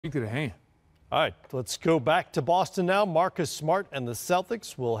Speak to the hand. All right, let's go back to Boston now. Marcus Smart and the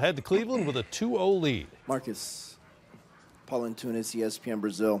Celtics will head to Cleveland with a 2-0 lead. Marcus, Paul Antunes, ESPN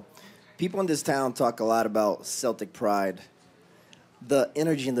Brazil. People in this town talk a lot about Celtic pride. The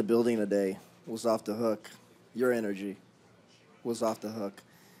energy in the building today was off the hook. Your energy was off the hook.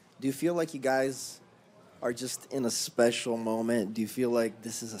 Do you feel like you guys are just in a special moment? Do you feel like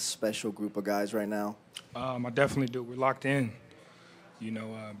this is a special group of guys right now? I definitely do. We're locked in. You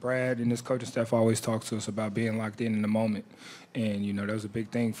know, Brad and his coaching staff always talk to us about being locked in the moment. And, you know, that was a big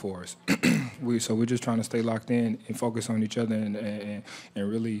thing for us. So we're just trying to stay locked in and focus on each other and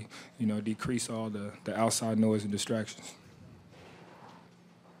really, you know, decrease all the outside noise and distractions.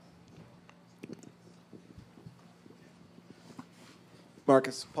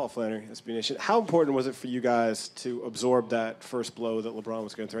 Marcus, Paul Flannery, SB Nation. How important was it for you guys to absorb that first blow that LeBron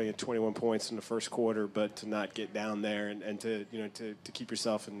was going to throw you 21 points in the first quarter, but to not get down there and to, you know, to keep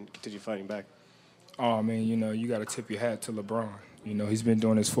yourself and continue fighting back? Oh, I mean, you know, you got to tip your hat to LeBron. You know, he's been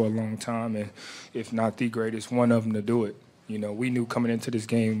doing this for a long time, and if not the greatest, one of them to do it. You know, we knew coming into this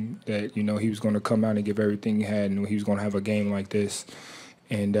game that, you know, he was going to come out and give everything he had, and he was going to have a game like this.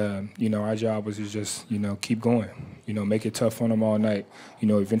 And, you know, our job was to just, you know, keep going, you know, make it tough on him all night. You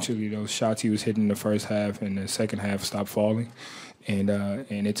know, eventually those shots he was hitting in the first half and the second half stopped falling. And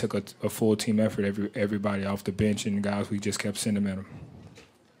it took a full team effort, everybody off the bench and the guys, we just kept sending them at him.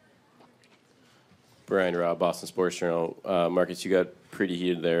 Brian Robb, Boston Sports Journal. Marcus, you got pretty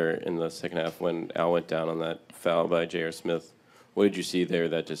heated there in the second half when Al went down on that foul by J.R. Smith. What did you see there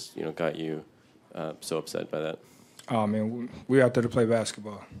that just, you know, got you so upset by that? Oh, man, we're out there to play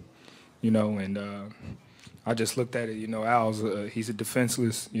basketball, you know, and I just looked at it, you know, Al's, he's a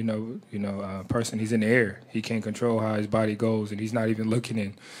defenseless, person. He's in the air. He can't control how his body goes, and he's not even looking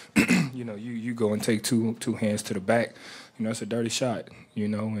in. You know, you go and take two hands to the back. You know, it's a dirty shot, you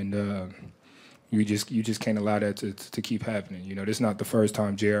know, and you just can't allow that to keep happening. You know, this is not the first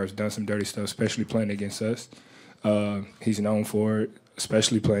time JR has done some dirty stuff, especially playing against us. He's known for it,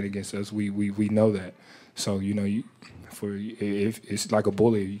 especially playing against us. We know that. So, you know, if it's like a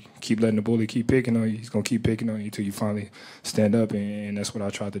bully, you keep letting the bully keep picking on you, he's going to keep picking on you until you finally stand up, and that's what I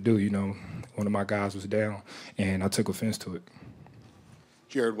tried to do. You know, one of my guys was down, and I took offense to it.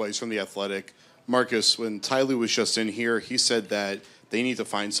 Jared Weiss from The Athletic. Marcus, when Ty Lue was just in here, he said that they need to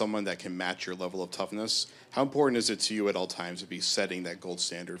find someone that can match your level of toughness. How important is it to you at all times to be setting that gold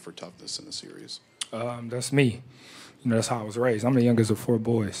standard for toughness in the series? That's me. You know, that's how I was raised. I'm the youngest of 4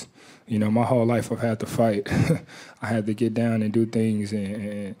 boys. You know, my whole life I've had to fight. I had to get down and do things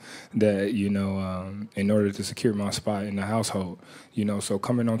and that, you know, in order to secure my spot in the household. You know, so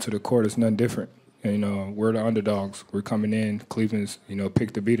coming onto the court is nothing different. And, you know, we're the underdogs. We're coming in. Cleveland's, you know,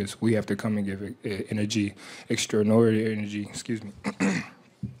 picked to beat us. We have to come and give energy, extraordinary energy,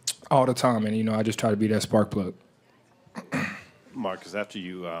 all the time. And, you know, I just try to be that spark plug. Marcus, after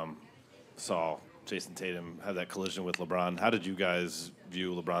you saw Jason Tatum have that collision with LeBron, how did you guys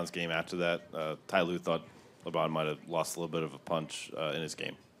view LeBron's game after that? Ty Lue thought LeBron might have lost a little bit of a punch in his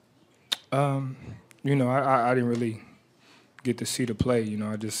game. You know, I didn't really get to see the play. You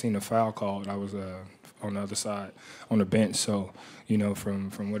know, I just seen a foul called. I was on the other side on the bench. So, you know,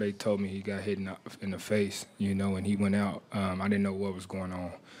 from what they told me, he got hit in the face, you know, and he went out. I didn't know what was going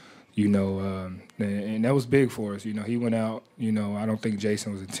on. You know, and that was big for us. You know, he went out. You know, I don't think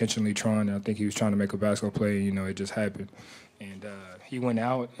Jason was intentionally trying. I think he was trying to make a basketball play. You know, it just happened. And he went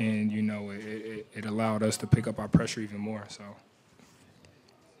out, and, you know, it allowed us to pick up our pressure even more. So.